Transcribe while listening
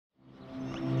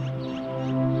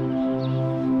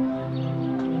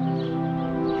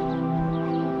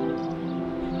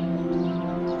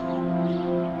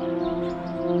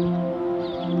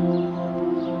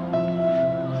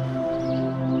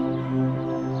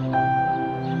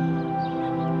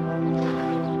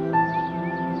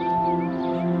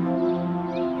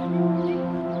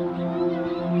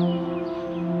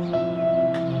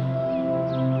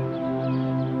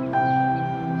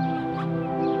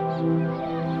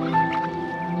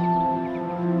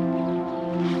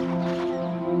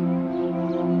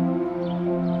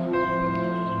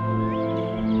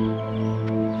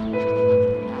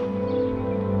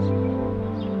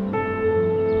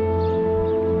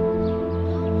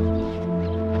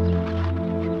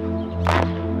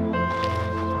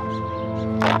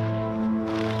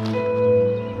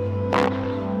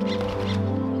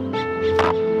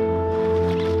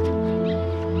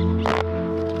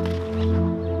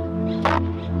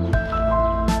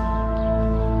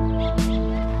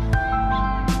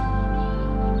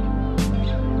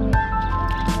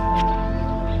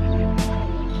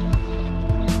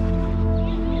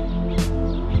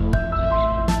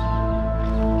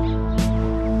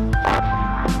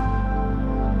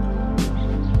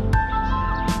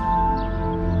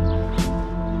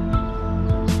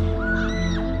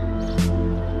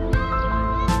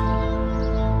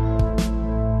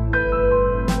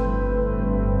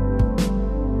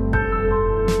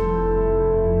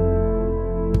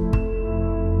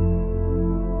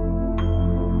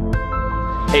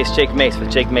Hey, it's Jake Mace with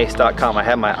JakeMace.com. I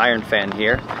have my iron fan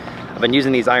here. I've been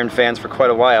using these iron fans for quite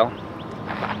a while.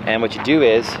 And what you do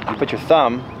is you put your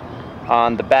thumb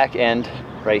on the back end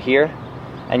right here,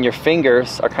 and your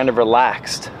fingers are kind of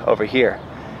relaxed over here.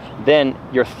 Then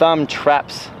your thumb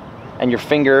traps and your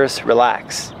fingers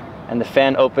relax, and the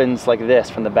fan opens like this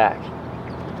from the back.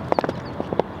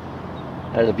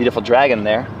 There's a beautiful dragon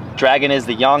there. Dragon is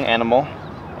the yang animal,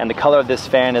 and the color of this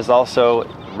fan is also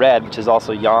red, which is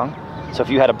also yang. So if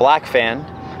you had a black fan,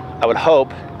 I would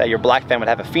hope that your black fan would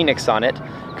have a phoenix on it,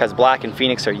 because black and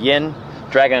phoenix are yin,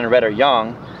 dragon and red are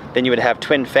yang. Then you would have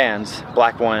twin fans,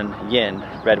 black one yin,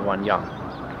 red one yang.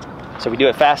 So we do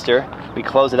it faster. We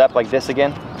close it up like this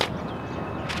again.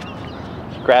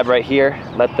 Grab right here,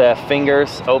 let the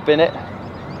fingers open it.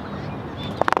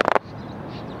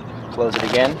 Close it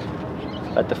again.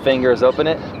 Let the fingers open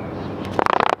it.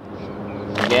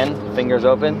 Again, fingers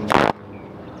open.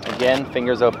 Again,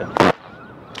 fingers open.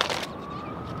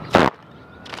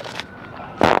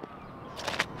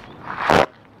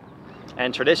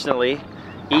 And traditionally,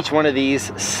 each one of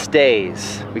these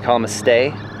stays, we call them a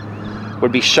stay,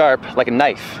 would be sharp like a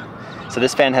knife. So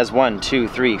this fan has 1, 2,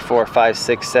 3, 4, 5,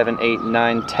 6, 7, 8,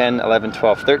 9, 10, 11,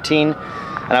 12, 13.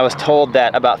 And I was told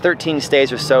that about 13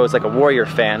 stays or so is like a warrior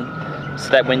fan, so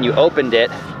that when you opened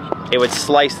it, it would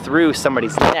slice through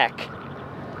somebody's neck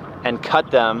and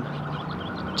cut them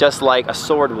just like a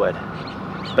sword would.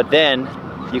 But then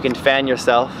you can fan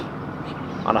yourself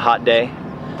on a hot day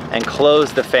and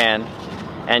close the fan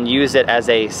and use it as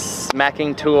a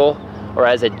smacking tool or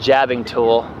as a jabbing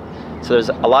tool. So there's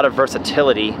a lot of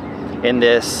versatility in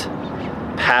this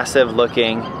passive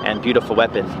looking and beautiful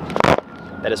weapon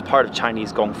that is part of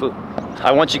Chinese Kung Fu.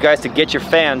 I want you guys to get your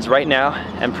fans right now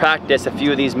and practice a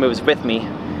few of these moves with me.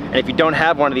 And if you don't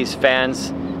have one of these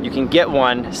fans, you can get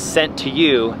one sent to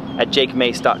you at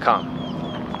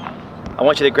JakeMace.com. I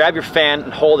want you to grab your fan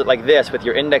and hold it like this with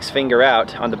your index finger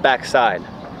out on the back side.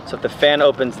 So if the fan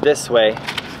opens this way,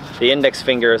 the index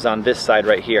finger is on this side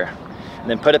right here. And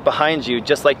then put it behind you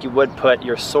just like you would put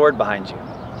your sword behind you.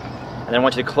 And then I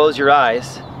want you to close your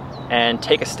eyes and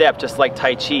take a step just like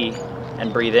Tai Chi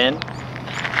and breathe in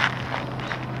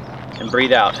and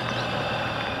breathe out.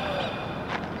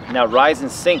 Now rise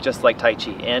and sink just like Tai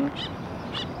Chi. In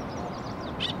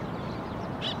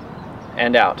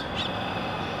and out.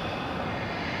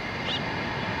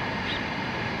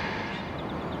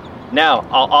 Now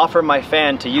I'll offer my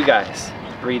fan to you guys.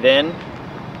 Breathe in.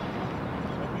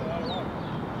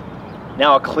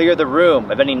 Now I'll clear the room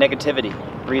of any negativity.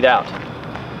 Breathe out.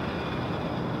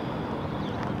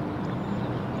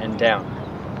 And down.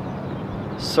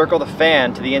 Circle the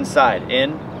fan to the inside.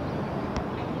 In.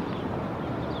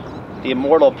 The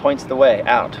immortal points the way.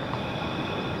 Out.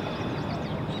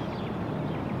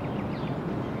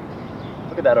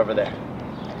 Look at that over there.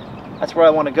 That's where I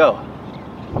want to go.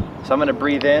 So I'm going to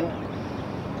breathe in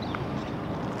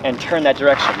and turn that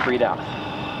direction. Breathe out.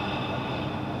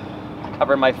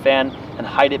 Cover my fan and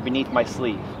hide it beneath my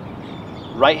sleeve.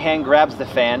 Right hand grabs the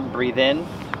fan. Breathe in.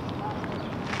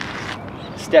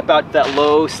 Step out to that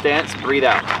low stance. Breathe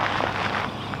out.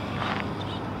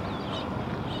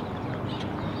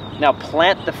 Now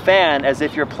plant the fan as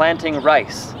if you're planting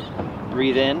rice.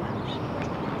 Breathe in.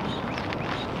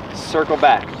 Circle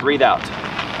back. Breathe out.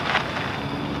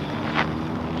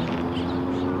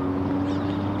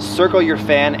 Circle your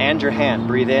fan and your hand.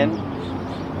 Breathe in.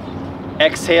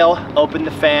 Exhale, open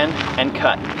the fan and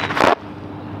cut.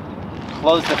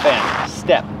 Close the fan.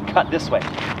 Step. Cut this way.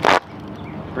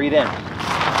 Breathe in.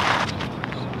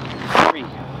 3.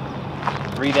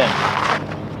 Breathe in.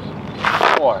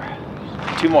 4.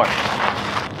 2 more.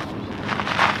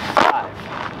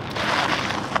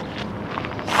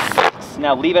 5. 6.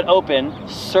 Now leave it open.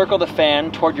 Circle the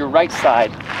fan toward your right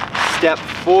side. Step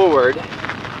forward.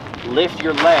 Lift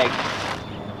your leg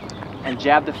and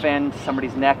jab the fan into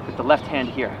somebody's neck with the left hand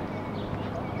here.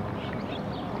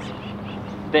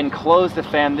 Then close the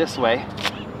fan this way.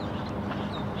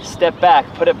 Step back,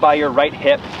 put it by your right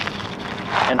hip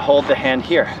and hold the hand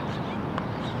here.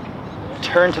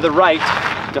 Turn to the right,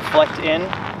 deflect in,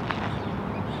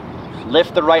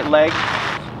 lift the right leg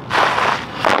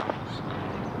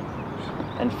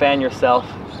and fan yourself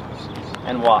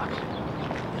and walk.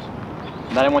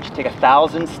 And then I want you to take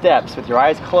 1,000 steps with your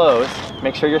eyes closed.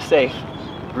 Make sure you're safe.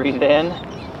 Breathe in.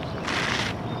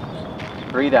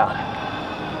 Breathe out.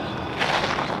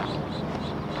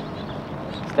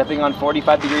 Stepping on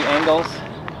 45-degree angles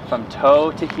from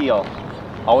toe to heel.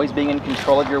 Always being in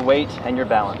control of your weight and your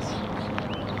balance.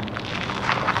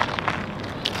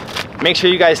 Make sure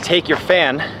you guys take your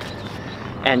fan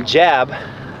and jab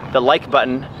the like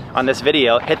button on this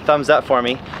video. Hit thumbs up for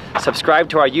me. Subscribe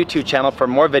to our YouTube channel for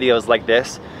more videos like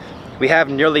this. We have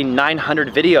nearly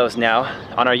 900 videos now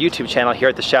on our YouTube channel here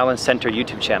at the Shaolin Center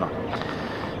YouTube channel.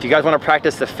 If you guys want to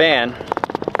practice the fan,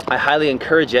 I highly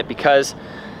encourage it because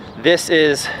this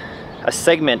is a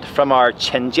segment from our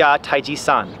Chenjia Tai Chi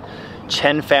San,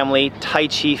 Chen family Tai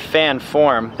Chi fan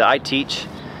form that I teach,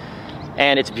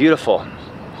 and it's beautiful.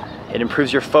 It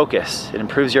improves your focus, it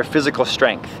improves your physical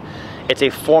strength. It's a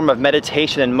form of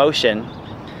meditation and motion,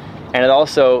 and it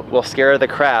also will scare the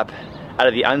crap out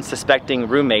of the unsuspecting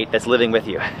roommate that's living with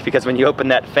you, because when you open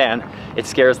that fan, it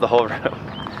scares the whole room.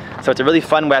 So it's a really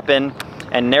fun weapon,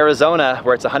 and in Arizona,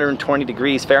 where it's 120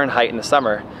 degrees Fahrenheit in the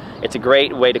summer, it's a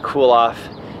great way to cool off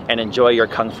and enjoy your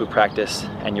Kung Fu practice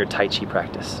and your Tai Chi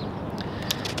practice.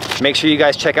 Make sure you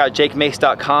guys check out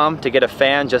jakemace.com to get a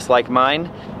fan just like mine,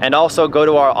 and also go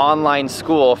to our online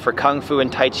school for Kung Fu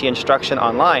and Tai Chi instruction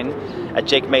online at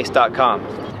jakemace.com.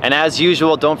 And as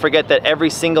usual, don't forget that every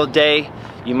single day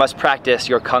you must practice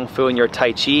your Kung Fu and your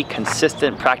Tai Chi.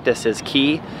 Consistent practice is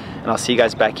key, and I'll see you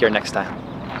guys back here next time.